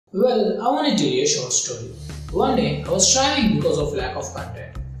Well, I want to tell you a short story. One day, I was striving because of lack of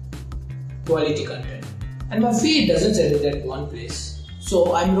content, quality content, and my feed doesn't settle at one place.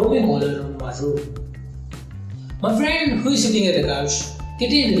 So I'm roaming all around my room. My friend, who is sitting at the couch,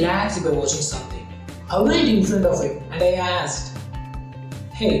 getting relaxed by watching something. I went in front of him and I asked,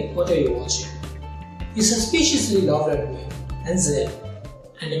 "Hey, what are you watching?" He suspiciously laughed at me and said,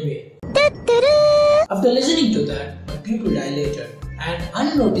 "Anime." After listening to that, my pupil dilated and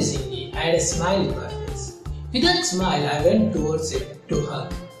unnoticingly I had a smile in my face. With that smile, I went towards him to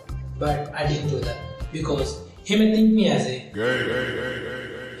hug, but I didn't do that because he may think me as a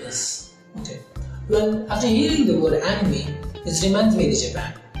yes. Okay. Well, after hearing the word anime, it reminds me of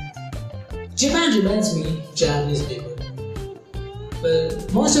Japan. Japan reminds me Japanese people. Well,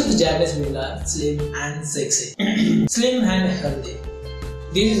 most of the Japanese people are slim and sexy. Slim and healthy.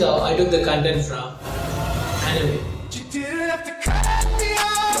 This is how I took the content from anime. You didn't have to cut me off.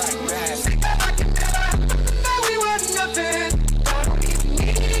 I can never know we were nothing. I don't even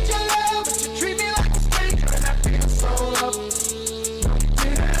need your love, but you treat me like a stranger and I feel so low. You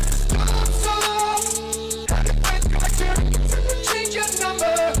didn't have to stop so long. Had to find collection, to change your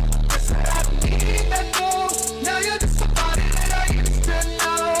number. I said I don't need that though. Now you're just somebody that I used to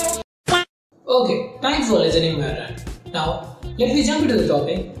know. Okay, thanks for listening, my friend. Now, let me jump into the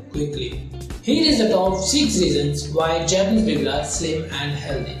topic quickly. Here is the top 6 reasons why Japanese people are slim and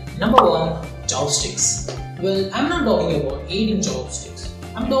healthy. Number 1. Chopsticks. Well, I'm not talking about eating chopsticks.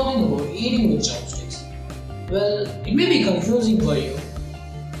 I'm talking about eating with chopsticks. Well, it may be confusing for you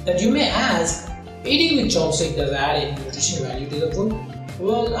that you may ask, eating with chopsticks does add any nutrition value to the food?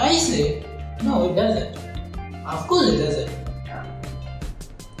 Well, I say, no, it doesn't. Of course it doesn't.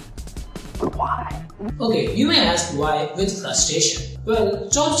 Why? Okay, you may ask why with frustration. Well,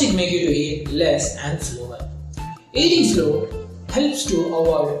 chopsticks make you to eat less and slower. Eating slow helps to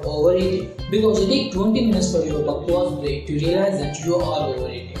avoid overeating because it takes 20 minutes for your pancreas brain to realize that you are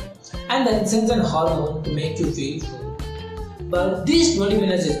overeating and then sends an hormone to make you feel full. But these 20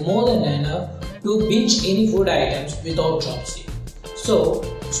 minutes is more than enough to binge any food items without chopstick. So,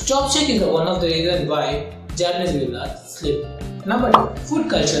 chopstick is one of the reasons why Japanese people are slim. Number 2. Food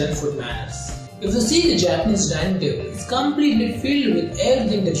culture and food manners. If you see the Japanese dining table, it's completely filled with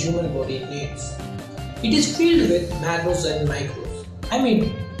everything that human body needs. It is filled with macros and micros. I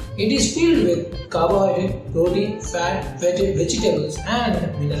mean, it is filled with carbohydrate, protein, fat, vegetables and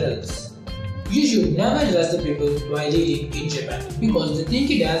minerals. You should never judge the people while eating in Japan because they think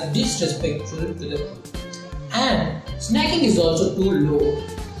it as disrespectful to the food. And snacking is also too low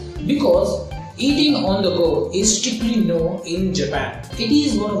because eating on the go is strictly no in Japan. It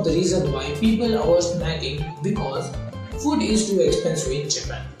is one of the reasons why people avoid snacking because food is too expensive in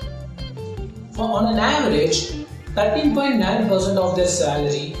Japan. On an average, 13.9% of their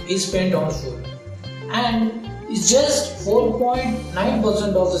salary is spent on food and it's just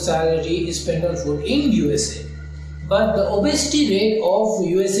 4.9% of the salary is spent on food in USA. But the obesity rate of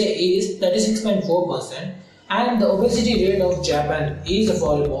USA is 36.4% and the obesity rate of Japan is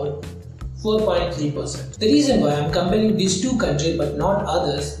about 4.3%. The reason why I am comparing these two countries but not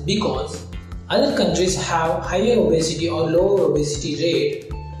others because other countries have higher obesity or lower obesity rate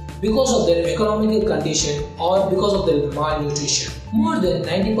because of their economical condition or because of their malnutrition. More than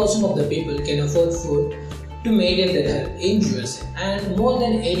 90% of the people can afford food to maintain their health in USA and more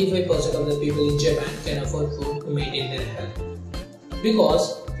than 85% of the people in Japan can afford food to maintain their health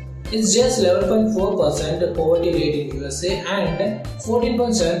because it's just 11.4% poverty rate in USA and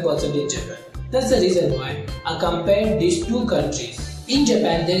 14.7% in Japan. That's the reason why I compared these two countries. In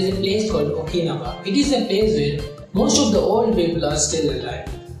Japan, there is a place called Okinawa. It is a place where most of the old people are still alive.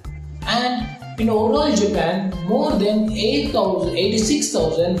 And in overall Japan, more than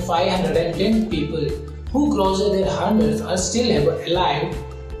 86,510 people who crossed their hundreds are still alive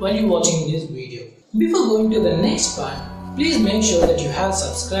while you're watching this video. Before going to the next part, please make sure that you have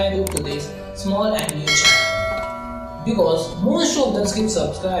subscribed to this small and new channel because most of them skip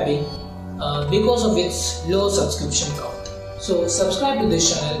subscribing because of its low subscription count. So subscribe to this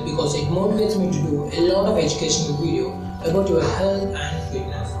channel because it motivates me to do a lot of educational video about your health and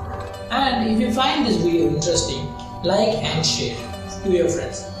fitness. And if you find this video interesting, like and share to your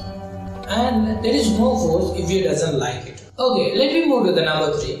friends. And there is no force if you doesn't like it. Okay, let me move to the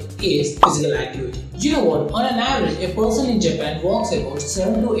number 3 is physical activity. You know what, on an average, a person in Japan walks about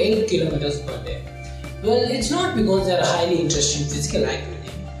 7 to 8 kilometers per day. Well, it's not because they are highly interested in physical activity.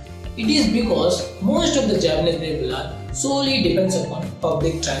 It is because most of the Japanese people are solely depends upon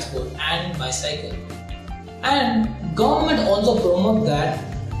public transport and bicycle. And government also promote that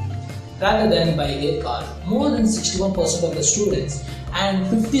rather than by their car. More than 61% of the students and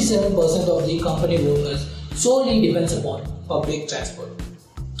 57% of the company workers solely depends upon public transport.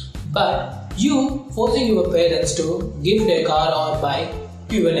 But you forcing your parents to gift a car or bike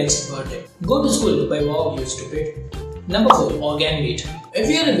to your next birthday. Go to school by walk, you stupid. Number 4. Organ meat. If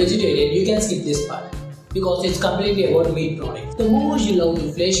you are a vegetarian, you can skip this part because it's completely about meat products. The more you love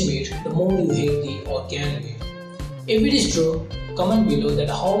the flesh meat, the more you hate the organ meat. If it is true, comment below that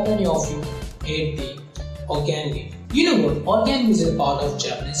how many of you hate the organ meat. You know what? Organ meat is a part of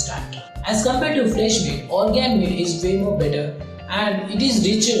Japanese diet. As compared to flesh meat, organ meat is way more better and it is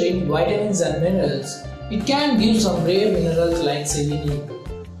richer in vitamins and minerals. It can give some rare minerals like selenium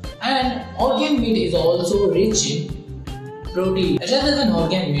too. And organ meat is also rich in protein. Rather than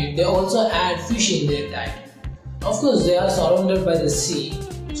organ meat, they also add fish in their diet. Of course, they are surrounded by the sea.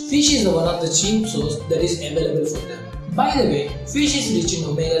 Fish is one of the cheap source that is available for them. By the way, fish is rich in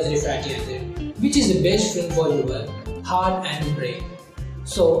omega-3 fatty acid, which is the best friend for your heart and brain.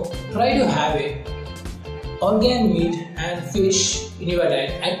 So, try to have a organ meat and fish in your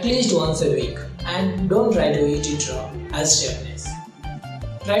diet at least once a week, and don't try to eat it raw as Japanese.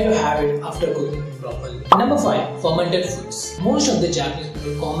 Try to have it after cooking properly. Number 5. Fermented foods. Most of the Japanese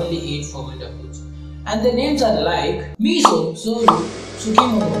people commonly eat fermented foods, and the names are like miso, soru,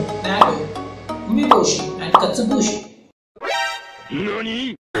 tsukimono, natto, umeboshi, and katsuobushi.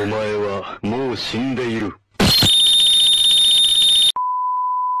 NANI? お前はもう死んでいる。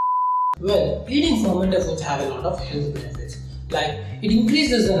 Well, eating fermented foods have a lot of health benefits. Like, it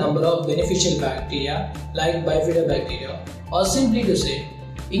increases the number of beneficial bacteria like bifidobacteria, or simply to say,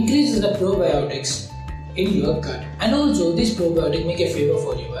 increases the probiotics in your gut. And also, this probiotic make a favor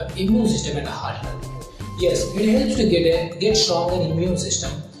for your immune system and heart health. Yes, it helps to get stronger immune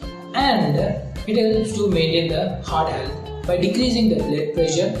system, and it helps to maintain the heart health by decreasing the blood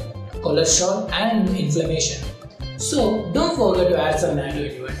pressure, cholesterol, and inflammation. So don't forget to add some natto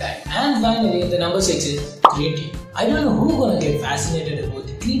in your diet. And finally, the number 6 is green tea. I don't know who's gonna get fascinated about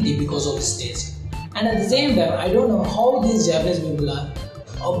the green tea because of its taste. And at the same time, I don't know how these Japanese people are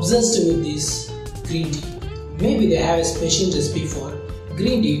obsessed with this green tea. Maybe they have a special recipe for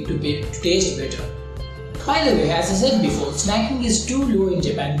green tea to taste better. By the way, as I said before, snacking is too low in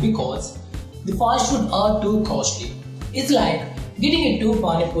Japan because the fast food are too costly. It's like getting a 2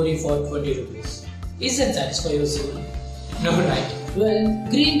 pani puri for 20 rupees. Is that satisfy your soul? No, right? Well,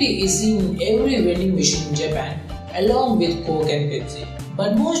 green tea is seen in every vending machine in Japan along with Coke and Pepsi.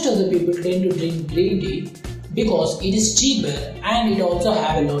 But most of the people tend to drink green tea because it is cheaper and it also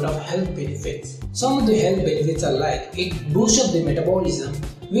have a lot of health benefits. Some of the health benefits are like it boosts up the metabolism,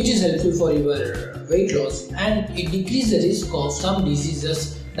 which is helpful for your weight loss, and it decreases the risk of some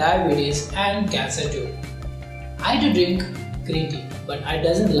diseases, diabetes and cancer too. I do drink green tea, but I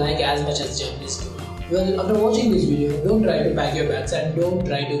doesn't like as much as Japanese do. Well, after watching this video, don't try to pack your bags and don't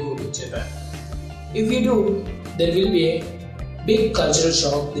try to go to Japan. If you do, there will be a big cultural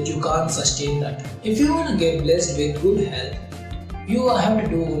shock that you can't sustain that. If you want to get blessed with good health, you have to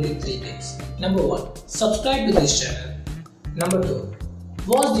do only 3 things. Number 1. Subscribe to this channel. Number 2.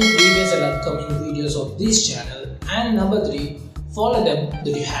 Watch the previous and upcoming videos of this channel. And number 3. Follow them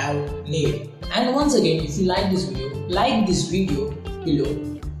that you have need. And once again, if you like this video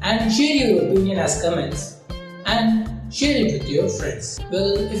below and share your opinion as comments and share it with your friends.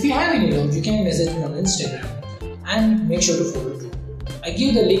 Well, if you have any doubt, you can message me on Instagram and make sure to follow too. I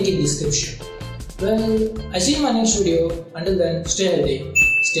give the link in description. Well, I see you in my next video. Until then, stay healthy,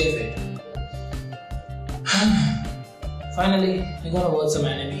 stay fit. Finally, I'm gonna watch some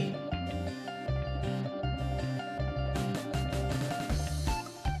anime.